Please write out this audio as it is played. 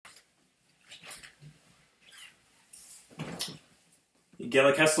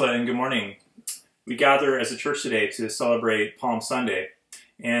Gaelic Hesla, and good morning. We gather as a church today to celebrate Palm Sunday.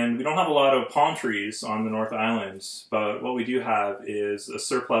 And we don't have a lot of palm trees on the North Island, but what we do have is a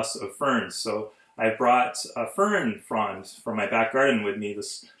surplus of ferns. So I brought a fern frond from my back garden with me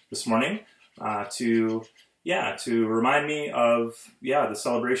this morning to remind me of the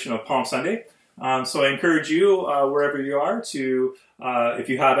celebration of Palm Sunday. So I encourage you, wherever you are, to if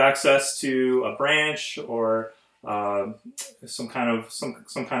you have access to a branch or some kind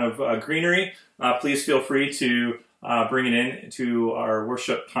of greenery, please feel free to bring it in to our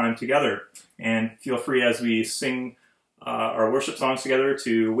worship time together. And feel free as we sing our worship songs together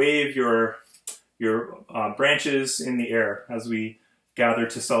to wave your branches in the air as we gather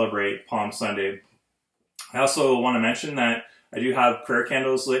to celebrate Palm Sunday. I also want to mention that I do have prayer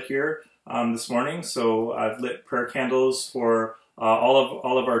candles lit here this morning. So I've lit prayer candles for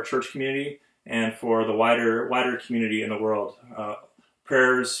all of our church community and for the wider community in the world.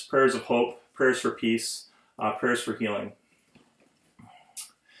 Prayers of hope, prayers for peace, prayers for healing.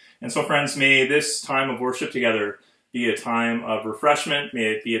 And so, friends, may this time of worship together be a time of refreshment.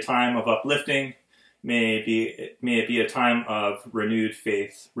 May it be a time of uplifting. May it be a time of renewed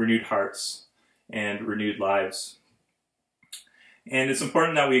faith, renewed hearts, and renewed lives. And it's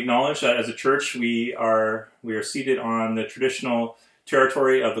important that we acknowledge that as a church we are seated on the traditional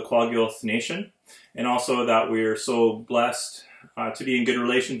territory of the Kwagilth Nation, and also that we are so blessed to be in good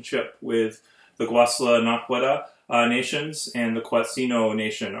relationship with the Gwasla Nakwada nations and the Quatsino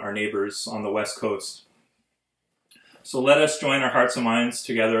Nation, our neighbors on the west coast. So let us join our hearts and minds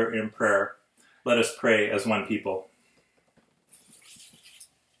together in prayer. Let us pray as one people.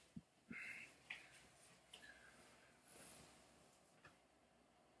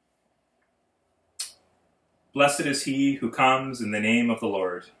 Blessed is he who comes in the name of the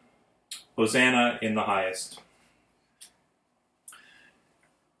Lord. Hosanna in the highest.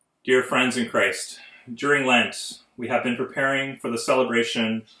 Dear friends in Christ, during Lent, we have been preparing for the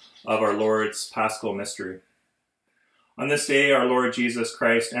celebration of our Lord's paschal mystery. On this day, our Lord Jesus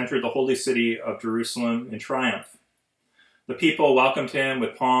Christ entered the holy city of Jerusalem in triumph. The people welcomed him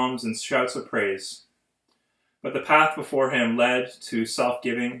with palms and shouts of praise. But the path before him led to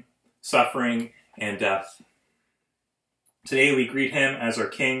self-giving, suffering, and death. Today we greet him as our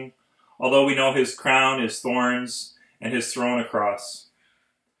King, although we know his crown is thorns and his throne a cross.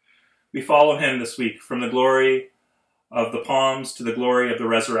 We follow him this week from the glory of the palms to the glory of the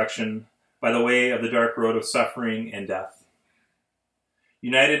resurrection by the way of the dark road of suffering and death.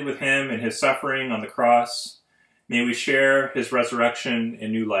 United with him in his suffering on the cross, may we share his resurrection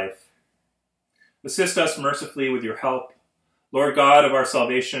and new life. Assist us mercifully with your help, Lord God of our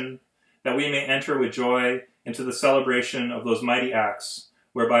salvation, that we may enter with joy into the celebration of those mighty acts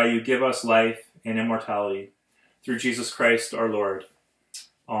whereby you give us life and immortality. Through Jesus Christ our Lord.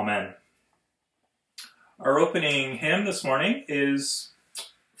 Amen. Our opening hymn this morning is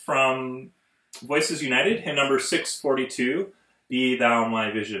from Voices United, hymn number 642, Be Thou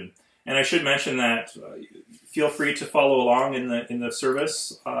My Vision. And I should mention that feel free to follow along in the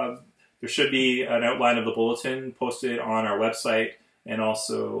service. There should be an outline of the bulletin posted on our website and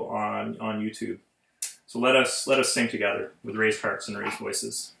also on YouTube. So let us sing together with raised hearts and raised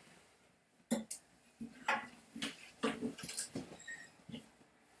voices.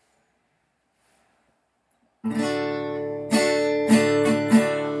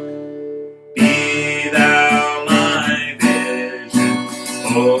 Be thou my vision,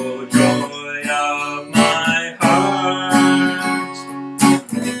 O joy of my heart.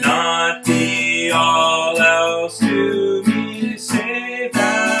 Not be all else to me, save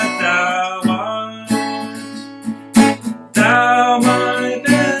that thou art. Thou my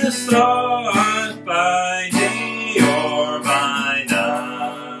best thought by day or by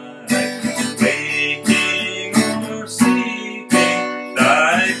night, waking or sleeping,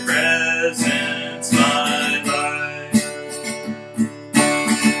 thy presence my life.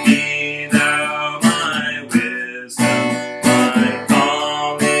 Be thou my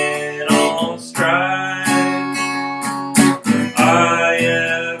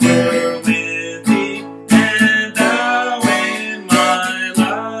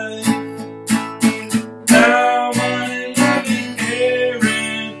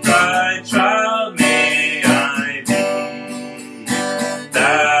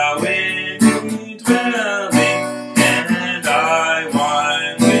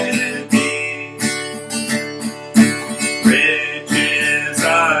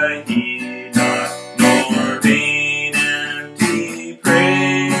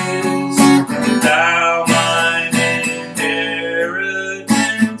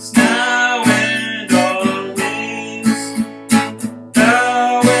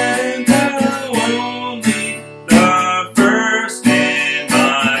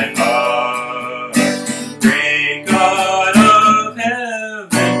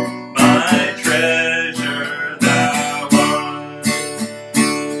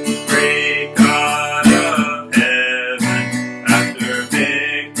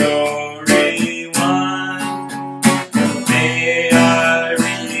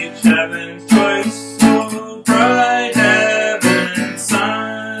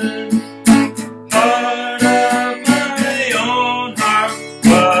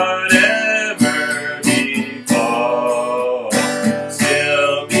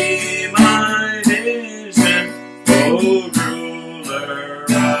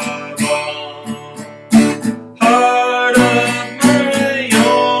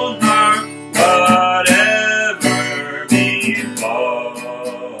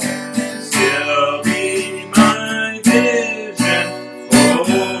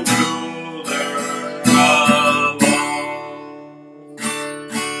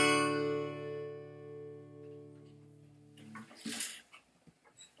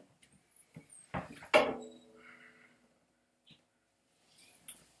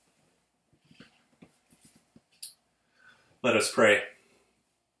Let us pray.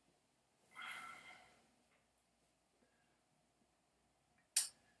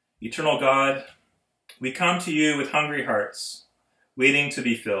 Eternal God, we come to you with hungry hearts, waiting to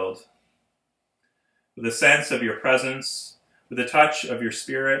be filled. With a sense of your presence, with a touch of your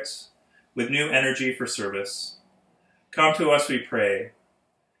Spirit, with new energy for service. Come to us, we pray.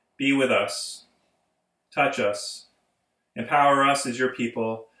 Be with us. Touch us. Empower us as your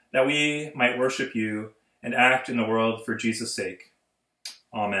people, that we might worship you and act in the world for Jesus' sake.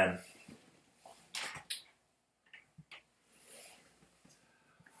 Amen.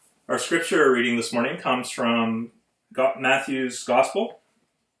 Our scripture reading this morning comes from Matthew's Gospel.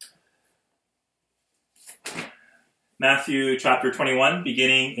 Matthew chapter 21,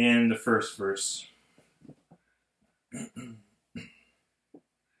 beginning in the first verse.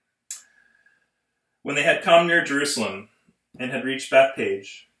 When they had come near Jerusalem and had reached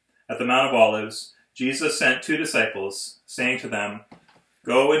Bethphage at the Mount of Olives, Jesus sent 2 disciples, saying to them,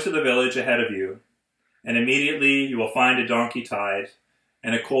 "Go into the village ahead of you, and immediately you will find a donkey tied,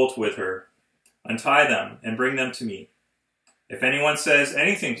 and a colt with her. Untie them and bring them to me. If anyone says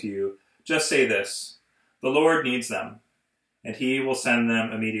anything to you, just say this, 'The Lord needs them,' and he will send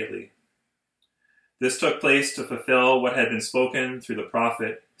them immediately." This took place to fulfill what had been spoken through the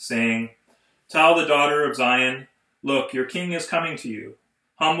prophet, saying, "Tell the daughter of Zion, look, your king is coming to you,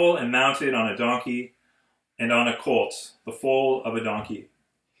 humble and mounted on a donkey, and on a colt, the foal of a donkey."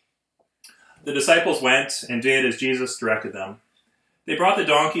 The disciples went and did as Jesus directed them. They brought the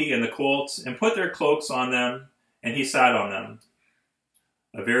donkey and the colt and put their cloaks on them, and he sat on them.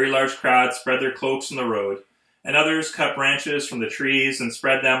 A very large crowd spread their cloaks on the road, and others cut branches from the trees and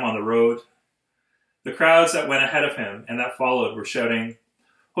spread them on the road. The crowds that went ahead of him and that followed were shouting,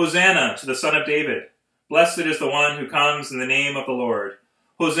 "Hosanna to the Son of David! Blessed is the one who comes in the name of the Lord!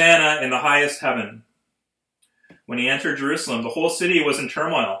 Hosanna in the highest heaven!" When he entered Jerusalem, the whole city was in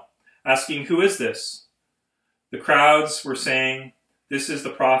turmoil, asking, "Who is this?" The crowds were saying, "This is the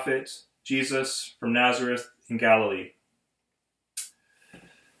prophet Jesus from Nazareth in Galilee."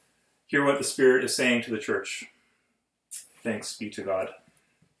 Hear what the Spirit is saying to the church. Thanks be to God.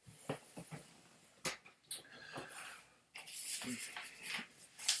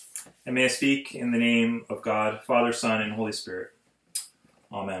 And may I speak in the name of God, Father, Son, and Holy Spirit.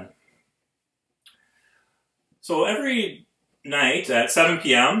 Amen. So every night at 7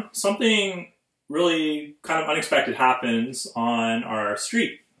 p.m., something really kind of unexpected happens on our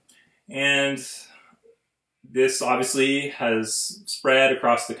street. And this obviously has spread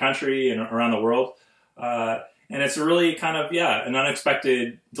across the country and around the world. And it's a really kind of, an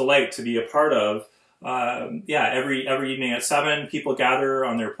unexpected delight to be a part of. Every evening at 7, people gather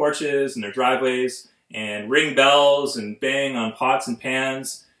on their porches and their driveways and ring bells and bang on pots and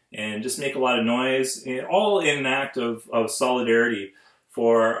pans and just make a lot of noise, all in an act of solidarity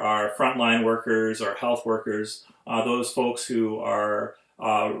for our frontline workers, our health workers, those folks who are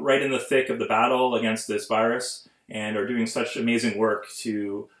right in the thick of the battle against this virus and are doing such amazing work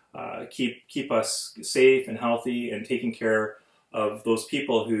to keep us safe and healthy and taking care of those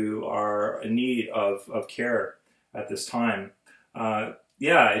people who are in need of care at this time.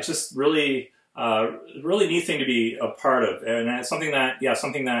 It's just really neat thing to be a part of, and it's something that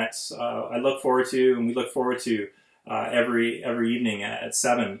I look forward to, and we look forward to every evening at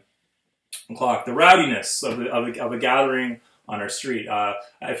 7 o'clock. The rowdiness of a gathering on our street. I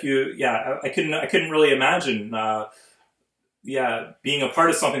couldn't really imagine being a part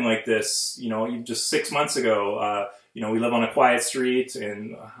of something like this. Just 6 months ago. We live on a quiet street,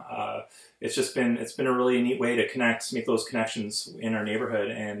 and it's been a really neat way to make those connections in our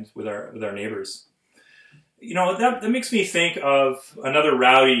neighborhood and with our neighbors. That makes me think of another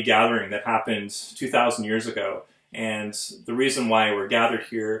rowdy gathering that happened 2,000 years ago, and the reason why we're gathered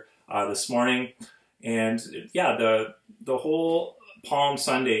here this morning. And the whole Palm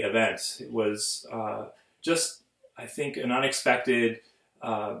Sunday event was just, I think, an unexpected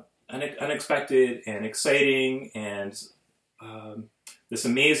and exciting, and this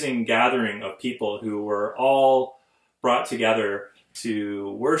amazing gathering of people who were all brought together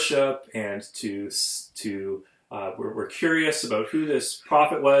to worship and we're curious about who this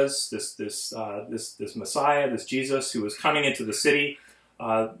prophet was, this Messiah, this Jesus who was coming into the city.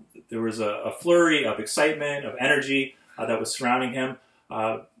 There was a flurry of excitement, of energy that was surrounding him.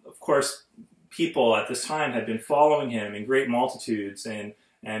 Of course, people at this time had been following him in great multitudes, and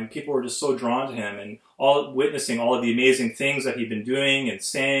people were just so drawn to him and witnessing all of the amazing things that he'd been doing and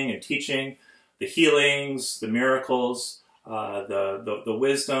saying and teaching, the healings, the miracles, the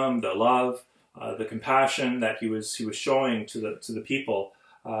wisdom, the love, the compassion that he was showing to the people,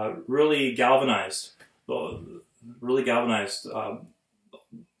 really galvanized really galvanized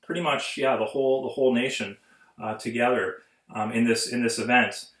pretty much, yeah, the whole nation together in this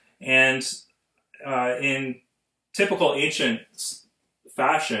event. And in typical ancient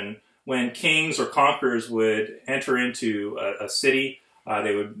fashion, when kings or conquerors would enter into a city,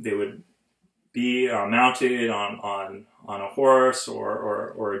 they would be mounted on a horse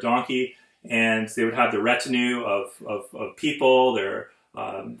or a donkey, and they would have the retinue of people, their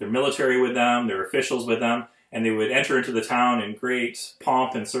military with them, their officials with them, and they would enter into the town in great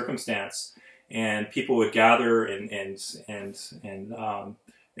pomp and circumstance, and people would gather and just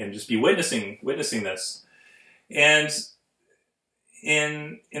be witnessing this. And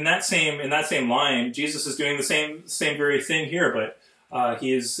in that same line, Jesus is doing the same very thing here, but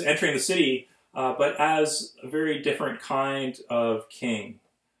he is entering the city, but as a very different kind of king,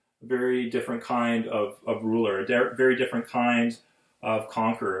 a very different kind of ruler, a very different kind of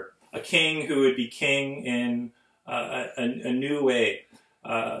conqueror, a king who would be king in a new way,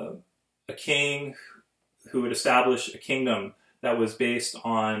 a king who would establish a kingdom that was based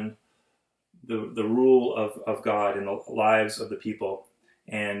on the rule of God in the lives of the people,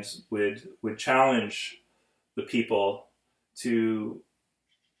 and would challenge the people to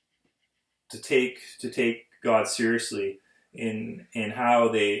take God seriously in how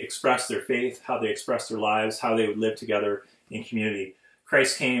they express their faith, how they express their lives, how they would live together in community.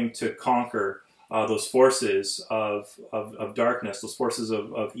 Christ came to conquer those forces of darkness, those forces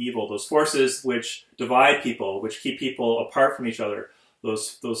of evil, those forces which divide people, which keep people apart from each other,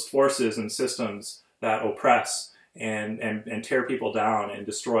 those forces and systems that oppress and tear people down and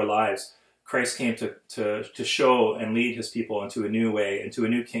destroy lives. Christ came to show and lead his people into a new way, into a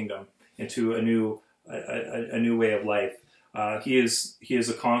new kingdom, into a new way of life. He is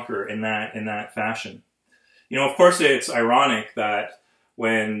a conqueror in that fashion. You know, of course, it's ironic that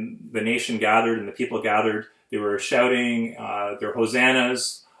when the nation gathered and the people gathered, they were shouting their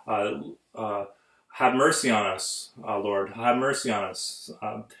hosannas, have mercy on us, Lord, have mercy on us,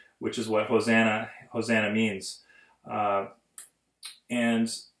 which is what Hosanna means. And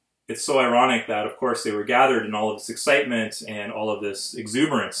it's so ironic that, of course, they were gathered in all of this excitement and all of this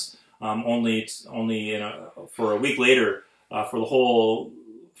exuberance, only for a week later, for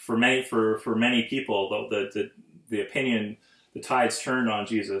many people, the opinion, the tides turned on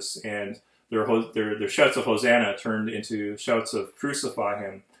Jesus, and their shouts of Hosanna turned into shouts of crucify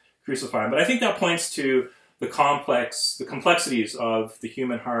him. But I think that points to the complexities of the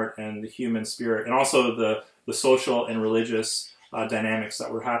human heart and the human spirit, and also the social and religious dynamics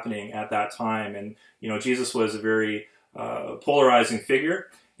that were happening at that time. And you know, Jesus was a very polarizing figure,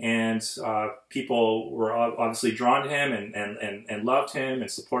 and people were obviously drawn to him and loved him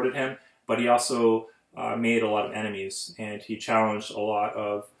and supported him, but he also made a lot of enemies, and he challenged a lot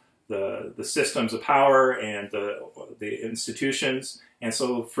of the systems of power and the institutions. And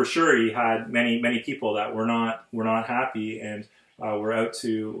so for sure he had many people that were not happy, and were out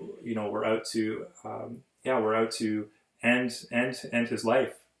to end his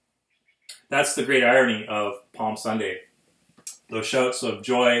life. That's the great irony of Palm Sunday. Those shouts of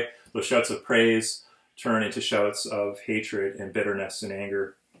joy, those shouts of praise turn into shouts of hatred and bitterness and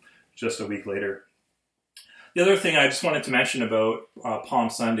anger just a week later. The other thing I just wanted to mention about Palm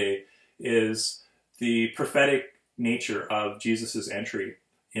Sunday is the prophetic nature of Jesus' entry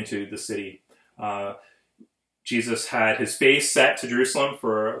into the city. Jesus had his face set to Jerusalem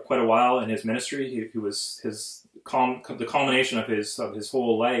for quite a while in his ministry. He was the culmination of his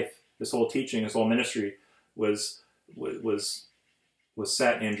whole life, his whole teaching, his whole ministry was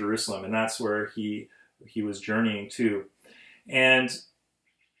set in Jerusalem, and that's where he was journeying to. And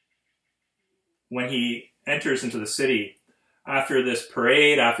when he enters into the city, after this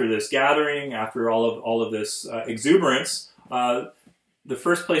parade, after this gathering, after all of this exuberance, the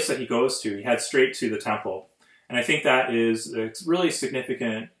first place that he goes to, he heads straight to the temple. And I think that is a really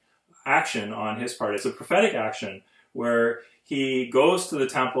significant action on his part. It's a prophetic action where he goes to the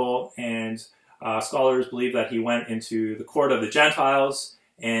temple, and scholars believe that he went into the court of the Gentiles.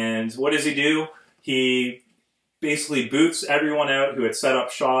 And what does he do? He basically boots everyone out who had set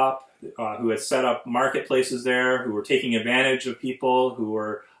up shop, who had set up marketplaces there, who were taking advantage of people, who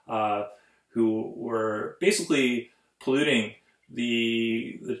were basically polluting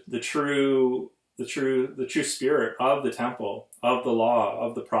the true spirit of the temple, of the law,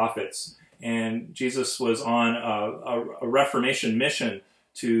 of the prophets. And Jesus was on a Reformation mission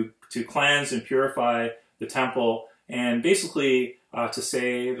to cleanse and purify the temple, and basically to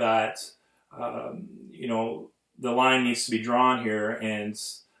say that the line needs to be drawn here, and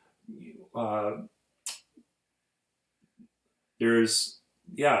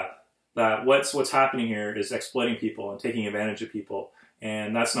that what's happening here is exploiting people and taking advantage of people.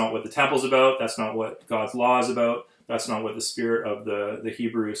 And that's not what the temple's about. That's not what God's law is about. That's not what the spirit of the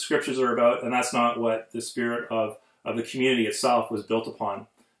Hebrew scriptures are about. And that's not what the spirit of the community itself was built upon.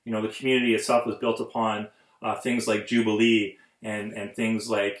 You know, the community itself was built upon things like Jubilee and things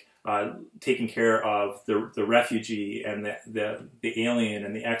like taking care of the refugee and the alien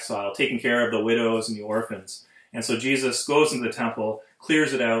and the exile, taking care of the widows and the orphans. And so Jesus goes into the temple,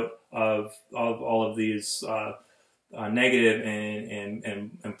 clears it out of all of these negative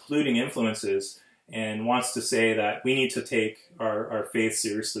and polluting influences, and wants to say that we need to take our faith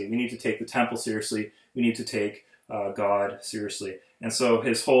seriously. We need to take the temple seriously. We need to take God seriously. And so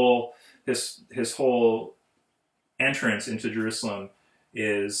his whole entrance into Jerusalem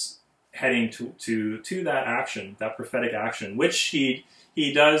is heading to that action, that prophetic action, which he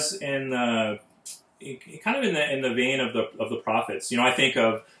does in the kind of in the vein of the prophets. You know, I think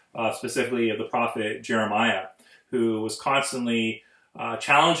of specifically of the prophet Jeremiah, who was constantly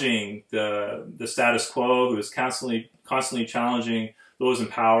challenging the status quo, who was constantly challenging those in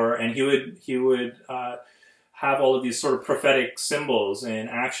power, and he would have all of these sort of prophetic symbols and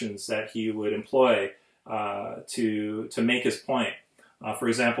actions that he would employ to make his point. For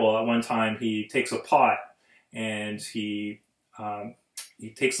example, at one time he takes a pot and he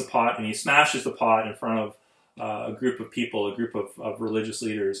takes the pot and he smashes the pot in front of a group of people, a group of religious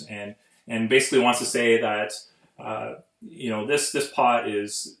leaders, and basically wants to say that you know, this pot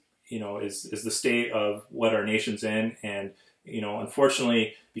is the state of what our nation's in, and you know,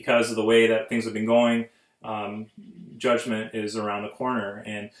 unfortunately, because of the way that things have been going, judgment is around the corner.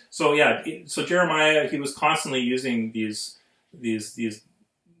 And so yeah, so Jeremiah, he was constantly using these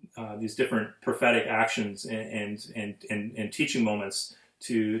different prophetic actions and teaching moments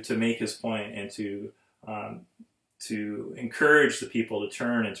to make his point and to encourage the people to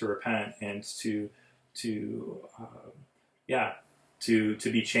turn and to repent and to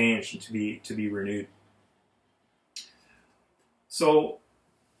be changed and to be renewed. So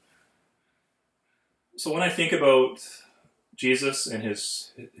when I think about Jesus and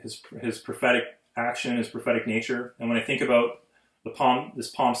his prophetic action, his prophetic nature, and when I think about this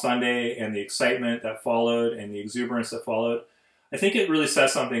Palm Sunday and the excitement that followed and the exuberance that followed, I think it really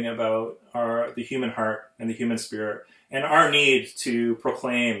says something about the human heart and the human spirit, and our need to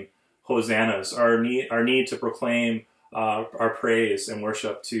proclaim hosannas, our need to proclaim our praise and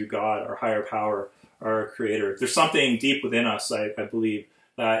worship to God, our higher power, our Creator. There's something deep within us, I believe,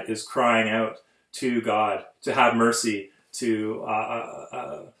 that is crying out to God to have mercy, to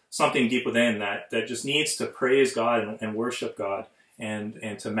something deep within that just needs to praise God and worship God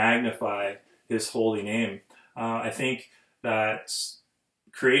and to magnify His holy name. I think that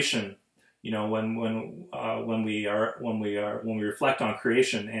creation, you know, when we reflect on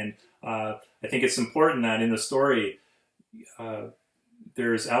creation, and I think it's important that in the story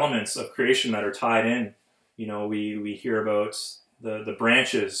there's elements of creation that are tied in. You know, we hear about the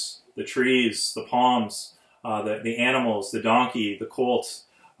branches, the trees, the palms, the animals, the donkey, the colt.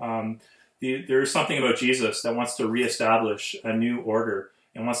 There's something about Jesus that wants to reestablish a new order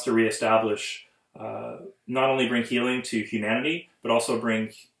and wants to reestablish, not only bring healing to humanity, but also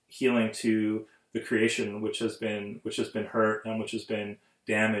bring healing to the creation, which has been hurt and which has been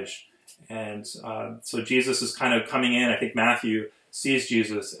damaged. And so Jesus is kind of coming in. I think Matthew sees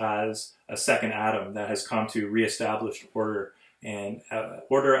Jesus as a second Adam that has come to reestablish order and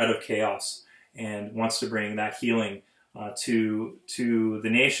order out of chaos, and wants to bring that healing to the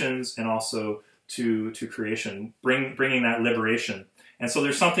nations and also to creation, bringing that liberation. And so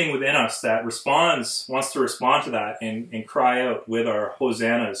there's something within us that wants to respond to that and cry out with our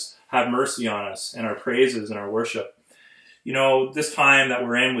hosannas, have mercy on us, and our praises and our worship. You know, this time that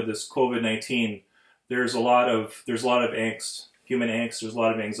we're in with this COVID-19, there's a lot of angst, human angst. There's a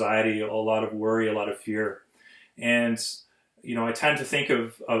lot of anxiety, a lot of worry, a lot of fear. And you know, I tend to think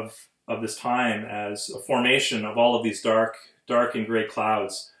of this time as a formation of all of these dark and gray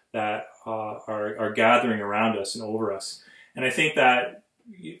clouds that are gathering around us and over us. And I think that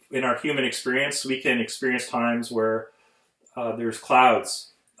in our human experience, we can experience times where there's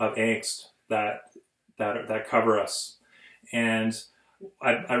clouds of angst that cover us. And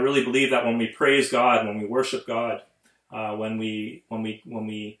I really believe that when we praise God, when we worship God, when we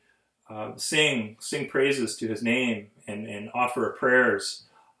sing praises to His name and offer prayers,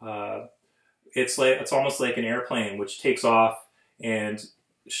 it's almost like an airplane which takes off and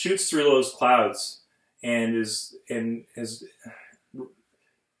shoots through those clouds and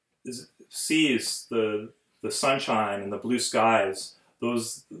sees the sunshine and the blue skies,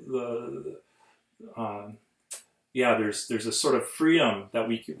 there's a sort of freedom that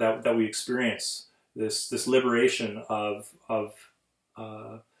we experience, this liberation of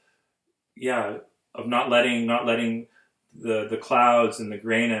not letting the clouds and the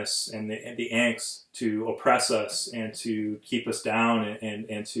grayness and the angst to oppress us and to keep us down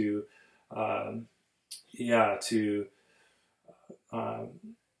and to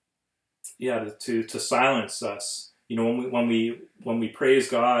silence us. You know, when we praise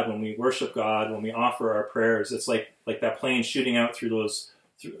God, when we worship God, when we offer our prayers, it's like that plane shooting out through those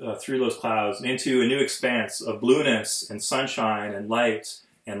clouds and into a new expanse of blueness and sunshine and light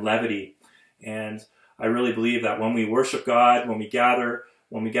and levity. And I really believe that when we worship God, when we gather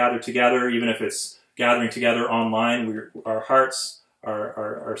together, even if it's gathering together online, our hearts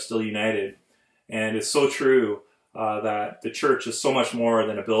are still united. And it's so true that the church is so much more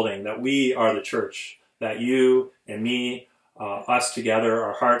than a building, that we are the church, that you and me, us together,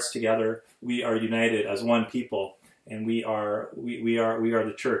 our hearts together, we are united as one people, and we are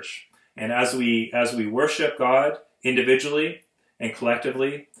the church. And as we worship God individually and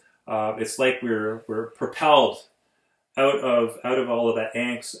collectively, it's like we're propelled out of all of that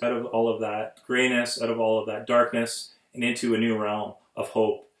angst, out of all of that grayness, out of all of that darkness, and into a new realm of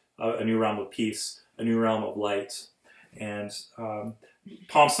hope, a new realm of peace, a new realm of light. And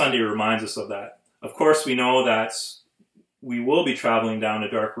Palm Sunday reminds us of that. Of course, we know that we will be traveling down a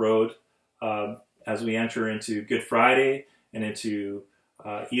dark road as we enter into Good Friday and into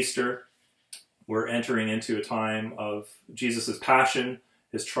Easter. We're entering into a time of Jesus' passion,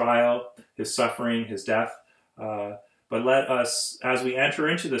 his trial, his suffering, his death. But let us, as we enter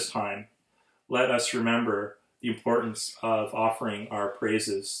into this time, let us remember the importance of offering our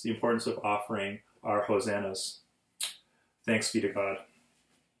praises, the importance of offering our hosannas. Thanks be to God.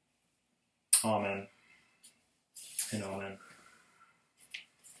 Amen and amen.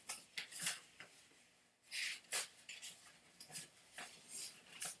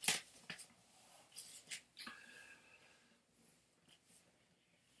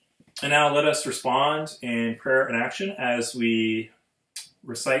 And now let us respond in prayer and action as we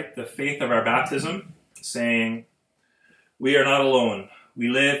recite the faith of our baptism, saying, "We are not alone. We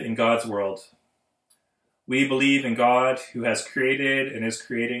live in God's world. We believe in God who has created and is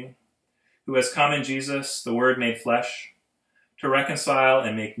creating, who has come in Jesus, the Word made flesh, to reconcile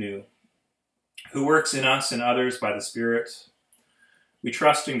and make new, who works in us and others by the Spirit. We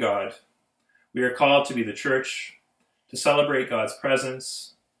trust in God. We are called to be the church, to celebrate God's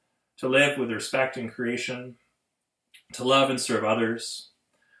presence, to live with respect in creation, to love and serve others,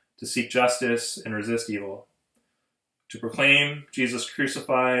 to seek justice and resist evil, to proclaim Jesus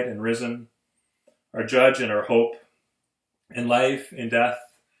crucified and risen, our judge and our hope, in life, in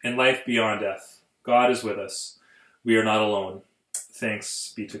death, and life beyond death. God is with us. We are not alone.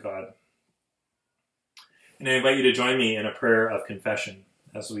 Thanks be to God." And I invite you to join me in a prayer of confession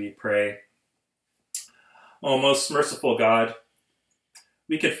as we pray. "O most merciful God,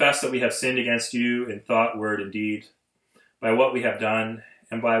 we confess that we have sinned against you in thought, word, and deed, by what we have done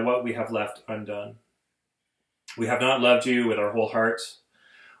and by what we have left undone. We have not loved you with our whole heart.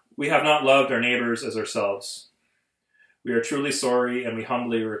 We have not loved our neighbors as ourselves. We are truly sorry and we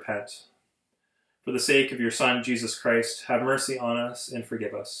humbly repent. For the sake of your Son, Jesus Christ, have mercy on us and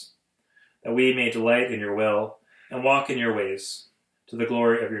forgive us, that we may delight in your will and walk in your ways, to the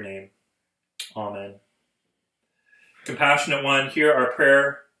glory of your name. Amen. Compassionate One, hear our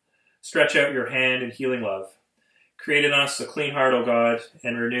prayer. Stretch out your hand in healing love. Create in us a clean heart, O God,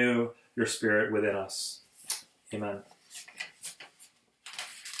 and renew your Spirit within us. Amen.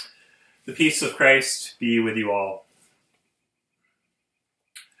 The peace of Christ be with you all.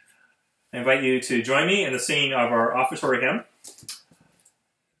 I invite you to join me in the singing of our offertory hymn.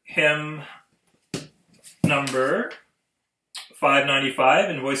 Hymn number 595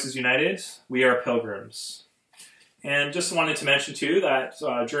 in Voices United, "We Are Pilgrims." And just wanted to mention too that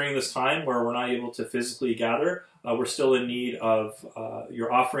during this time where we're not able to physically gather, we're still in need of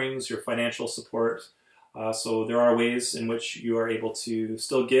your offerings, your financial support. So there are ways in which you are able to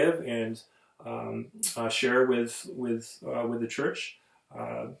still give and share with the church.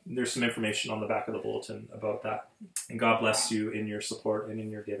 There's some information on the back of the bulletin about that. And God bless you in your support and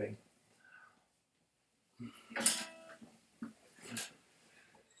in your giving.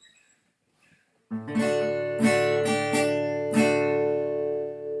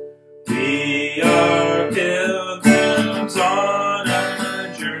 We are pilgrims on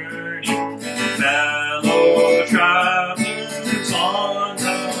a journey, fellow travelers on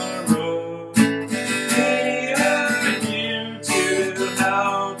the road. We are here to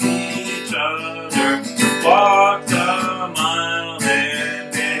help each other walk the mile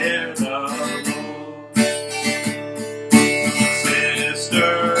and bear the load.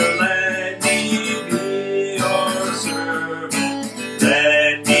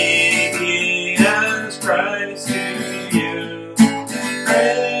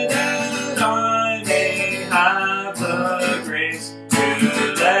 Pray that I may have the grace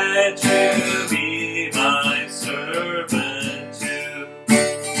to let you be my servant too.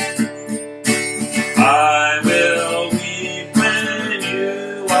 I will weep when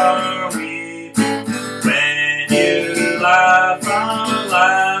you are weeping. When you laugh, I'll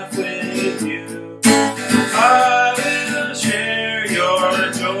laugh with you. I will share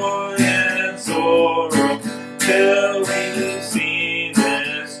your joy and sorrow till we've seen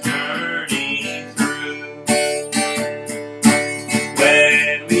this journey through.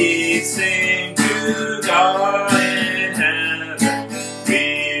 When we sing to God in heaven,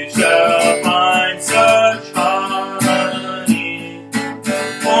 we shall find such harmony.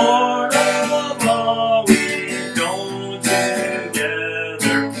 For of all we've known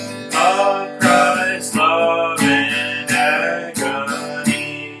together, of Christ's love and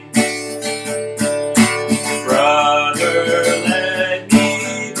agony. Brother, let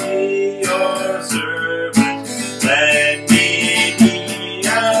me be your servant. Let me be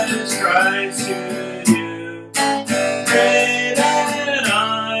as Christ to you. Pray that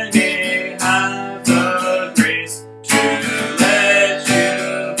I may have the grace to let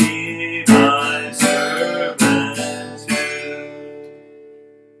you be my servant too.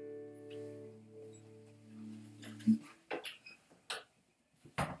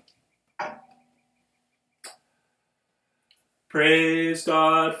 Praise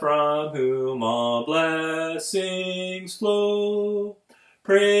God, from whom all blessings flow.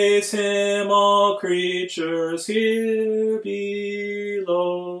 Praise him, all creatures here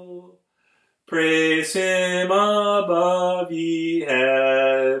below. Praise him above, ye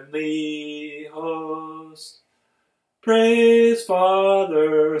heavenly host. Praise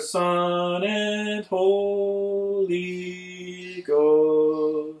Father, Son, and Holy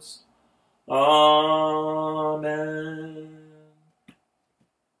Ghost. Amen.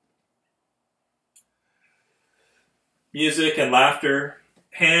 Music and laughter,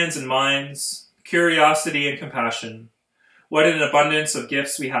 hands and minds, curiosity and compassion. What an abundance of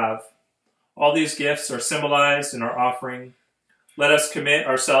gifts we have. All these gifts are symbolized in our offering. Let us commit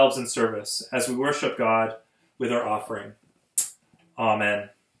ourselves in service as we worship God with our offering.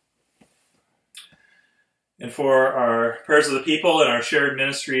 Amen. And for our prayers of the people and our shared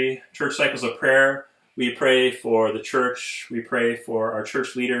ministry, Church Cycles of Prayer, we pray for the church. We pray for our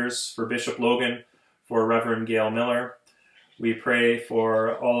church leaders, for Bishop Logan, for Reverend Gail Miller. We pray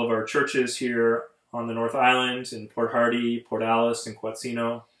for all of our churches here on the North Island, in Port Hardy, Port Alice, and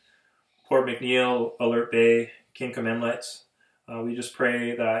Quatsino, Port McNeil, Alert Bay, Kinkham Inlet. We just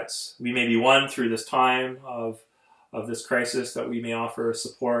pray that we may be one through this time of this crisis, that we may offer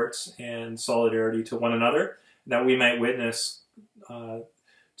support and solidarity to one another, that we might witness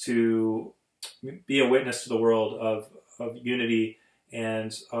to be a witness to the world of unity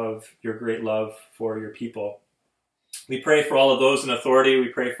and of your great love for your people. We pray for all of those in authority. We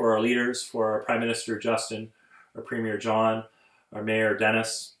pray for our leaders, for our Prime Minister Justin, our Premier John, our Mayor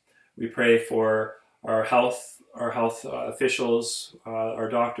Dennis. We pray for our health officials, our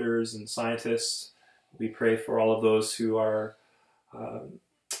doctors and scientists. We pray for all of those who are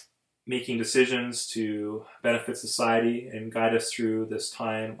making decisions to benefit society and guide us through this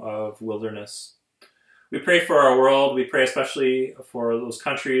time of wilderness. We pray for our world. We pray especially for those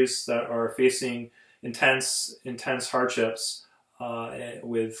countries that are facing intense hardships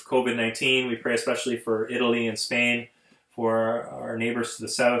with COVID-19. We pray especially for Italy and Spain, for our neighbors to the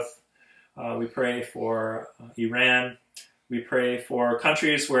south. We pray for Iran. We pray for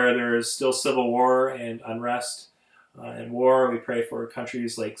countries where there is still civil war and unrest and war. We pray for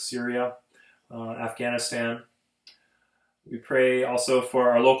countries like Syria, Afghanistan. We pray also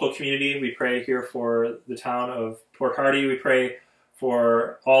for our local community. We pray here for the town of Port Hardy. We pray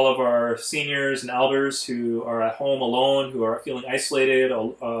for all of our seniors and elders who are at home alone, who are feeling isolated,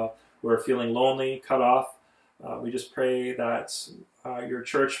 who are feeling lonely, cut off. We just pray that your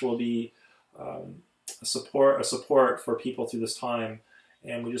church will be a support for people through this time.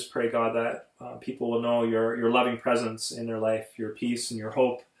 And we just pray, God, that people will know your loving presence in their life, your peace and your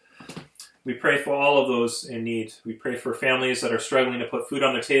hope. We pray for all of those in need. We pray for families that are struggling to put food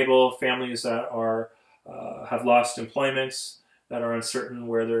on their table, families that are have lost employment, that are uncertain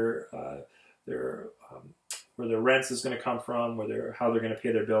where their rent is going to come from, how they're going to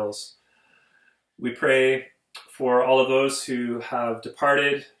pay their bills. We pray for all of those who have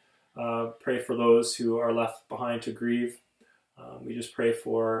departed. Pray for those who are left behind to grieve. We just pray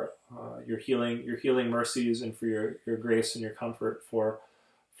for your healing mercies, and for your grace and your comfort for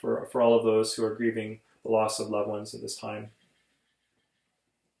all of those who are grieving the loss of loved ones at this time.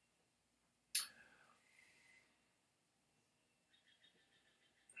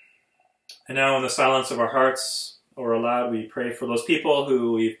 And now in the silence of our hearts or aloud, we pray for those people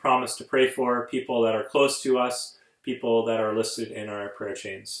who we've promised to pray for, people that are close to us, people that are listed in our prayer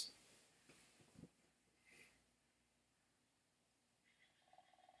chains.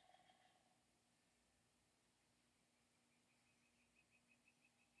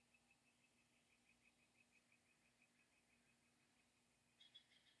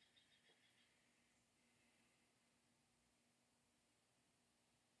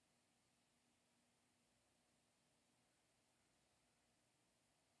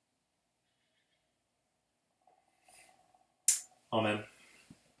 Amen.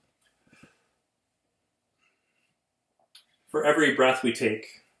 For every breath we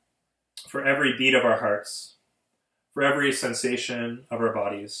take, for every beat of our hearts, for every sensation of our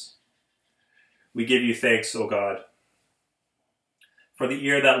bodies, we give you thanks, O God. For the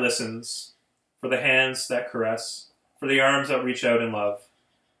ear that listens, for the hands that caress, for the arms that reach out in love,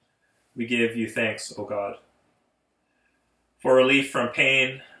 we give you thanks, O God. For relief from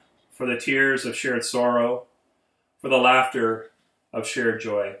pain, for the tears of shared sorrow, for the laughter of shared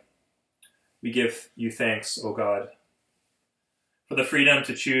joy, we give you thanks, O God. For the freedom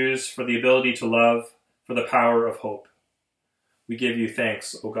to choose, for the ability to love, for the power of hope, we give you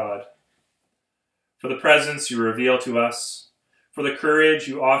thanks, O God. For the presence you reveal to us, for the courage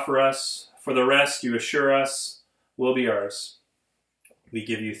you offer us, for the rest you assure us will be ours, we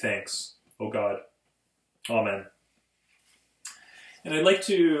give you thanks, O God. Amen. And I'd like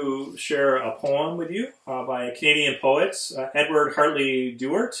to share a poem with you by a Canadian poet, Edward Hartley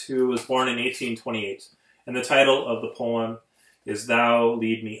Duart, who was born in 1828. And the title of the poem is Thou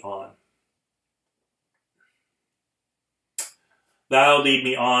Lead Me On. Thou lead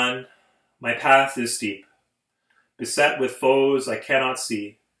me on, my path is steep, beset with foes I cannot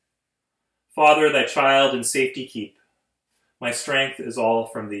see. Father, thy child in safety keep, my strength is all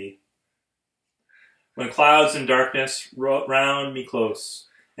from thee. When clouds and darkness round me close,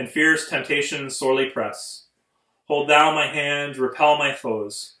 and fierce temptations sorely press, hold thou my hand, repel my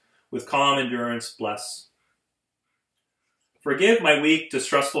foes, with calm endurance bless. Forgive my weak,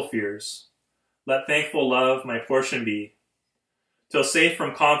 distrustful fears, let thankful love my portion be, till safe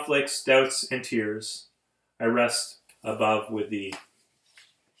from conflicts, doubts, and tears, I rest above with thee.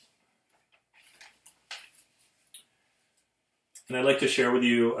 And I'd like to share with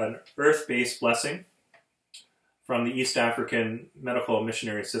you an earth-based blessing from the East African Medical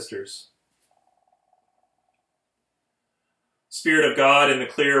Missionary Sisters. Spirit of God in the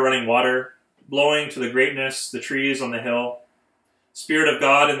clear running water, blowing to the greatness the trees on the hill, Spirit of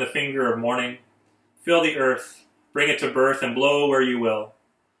God in the finger of morning, fill the earth, bring it to birth, and blow where you will.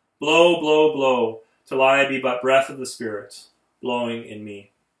 Blow, blow, blow, till I be but breath of the Spirit, blowing in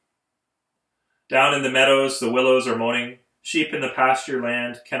me. Down in the meadows the willows are moaning, sheep in the pasture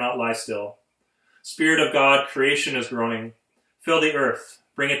land cannot lie still. Spirit of God, creation is groaning. Fill the earth,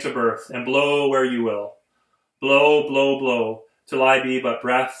 bring it to birth, and blow where you will. Blow, blow, blow, till I be but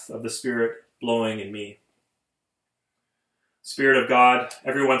breath of the Spirit blowing in me. Spirit of God,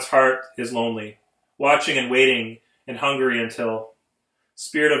 everyone's heart is lonely, watching and waiting and hungry until.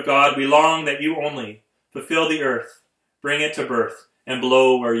 Spirit of God, we long that you only fulfill the earth, bring it to birth, and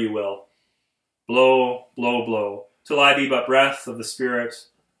blow where you will. Blow, blow, blow, till I be but breath of the Spirit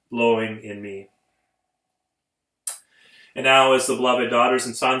blowing in me. And now, as the beloved daughters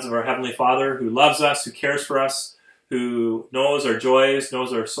and sons of our Heavenly Father, who loves us, who cares for us, who knows our joys,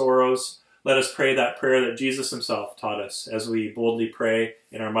 knows our sorrows, let us pray that prayer that Jesus himself taught us as we boldly pray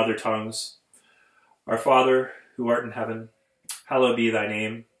in our mother tongues. Our Father, who art in heaven, hallowed be thy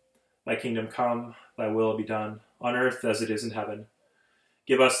name. Thy kingdom come, thy will be done, on earth as it is in heaven.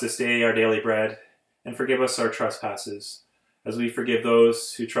 Give us this day our daily bread, and forgive us our trespasses, as we forgive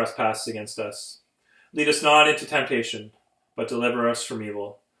those who trespass against us. Lead us not into temptation, but deliver us from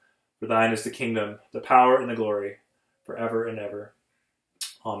evil. For thine is the kingdom, the power, and the glory, forever and ever.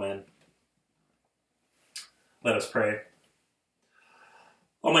 Amen. Let us pray.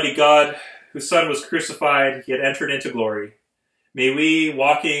 Almighty God, whose Son was crucified, yet entered into glory, may we,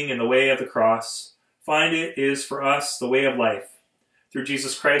 walking in the way of the cross, find it is for us the way of life. Through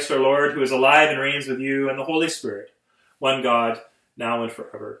Jesus Christ our Lord, who is alive and reigns with you and the Holy Spirit, one God, now and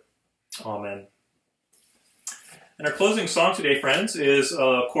forever. Amen. And our closing song today, friends, is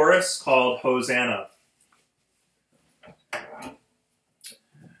a chorus called Hosanna.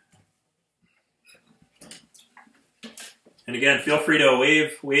 And again, feel free to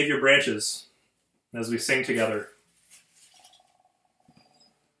wave your branches as we sing together.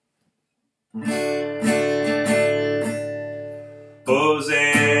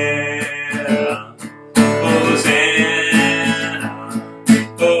 Hosanna, Hosanna,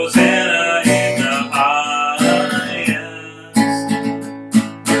 Hosanna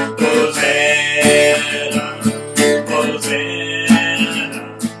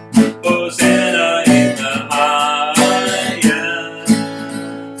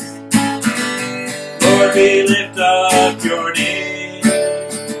Lord, we lift up your name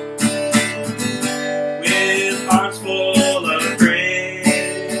with hearts full of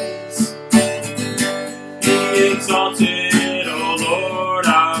praise. Be exalted, O Lord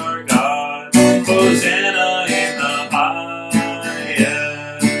our God. Hosanna in the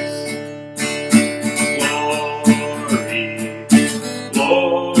highest. Glory,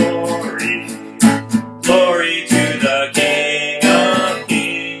 glory, glory to the King of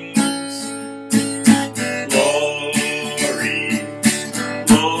Kings. Glory,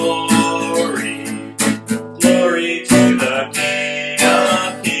 glory, glory to the King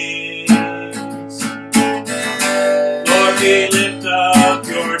of Kings. Lord, we lift up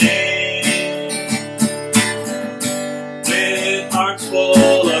your name with hearts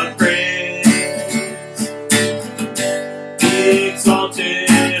full of praise. Be exalted,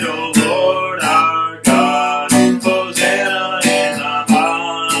 O Lord our God. Hosanna in the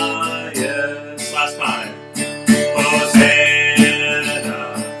highest. Last time. Hosanna,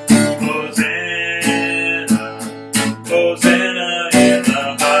 Hosanna, Hosanna in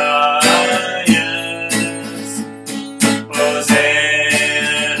the highest.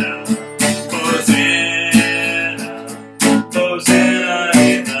 Hosanna, Hosanna, Hosanna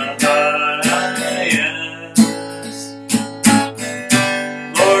in the highest.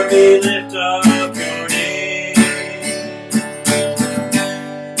 Lord, we lift up your name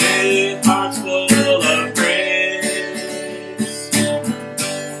with hearts full of praise.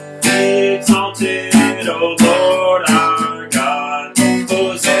 Be exalted, O Lord our God.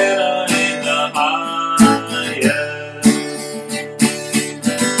 Hosanna in the highest.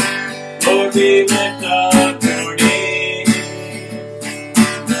 Lord, we lift up your name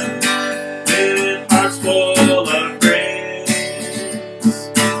with hearts full of praise.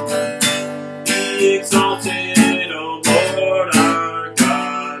 Be exalted, O Lord our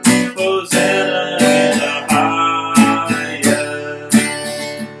God. Hosanna in the highest.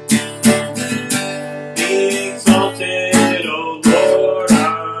 Be exalted, O Lord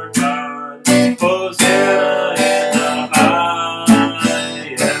our God. Hosanna in the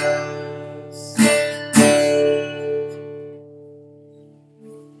highest.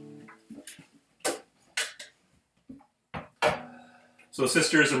 So,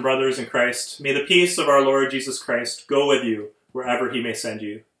 sisters and brothers in Christ, may the peace of our Lord Jesus Christ go with you wherever he may send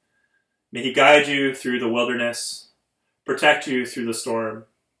you. May he guide you through the wilderness, protect you through the storm.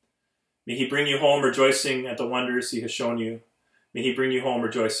 May he bring you home rejoicing at the wonders he has shown you. May he bring you home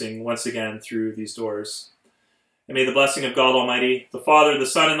rejoicing once again through these doors. And may the blessing of God Almighty, the Father, the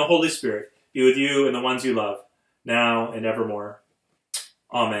Son, and the Holy Spirit be with you and the ones you love, now and evermore.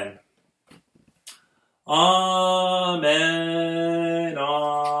 Amen. Amen,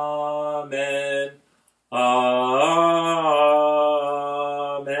 amen, amen.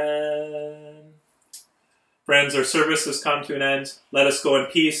 Friends, our service has come to an end. Let us go in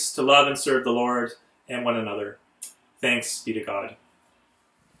peace to love and serve the Lord and one another. Thanks be to God.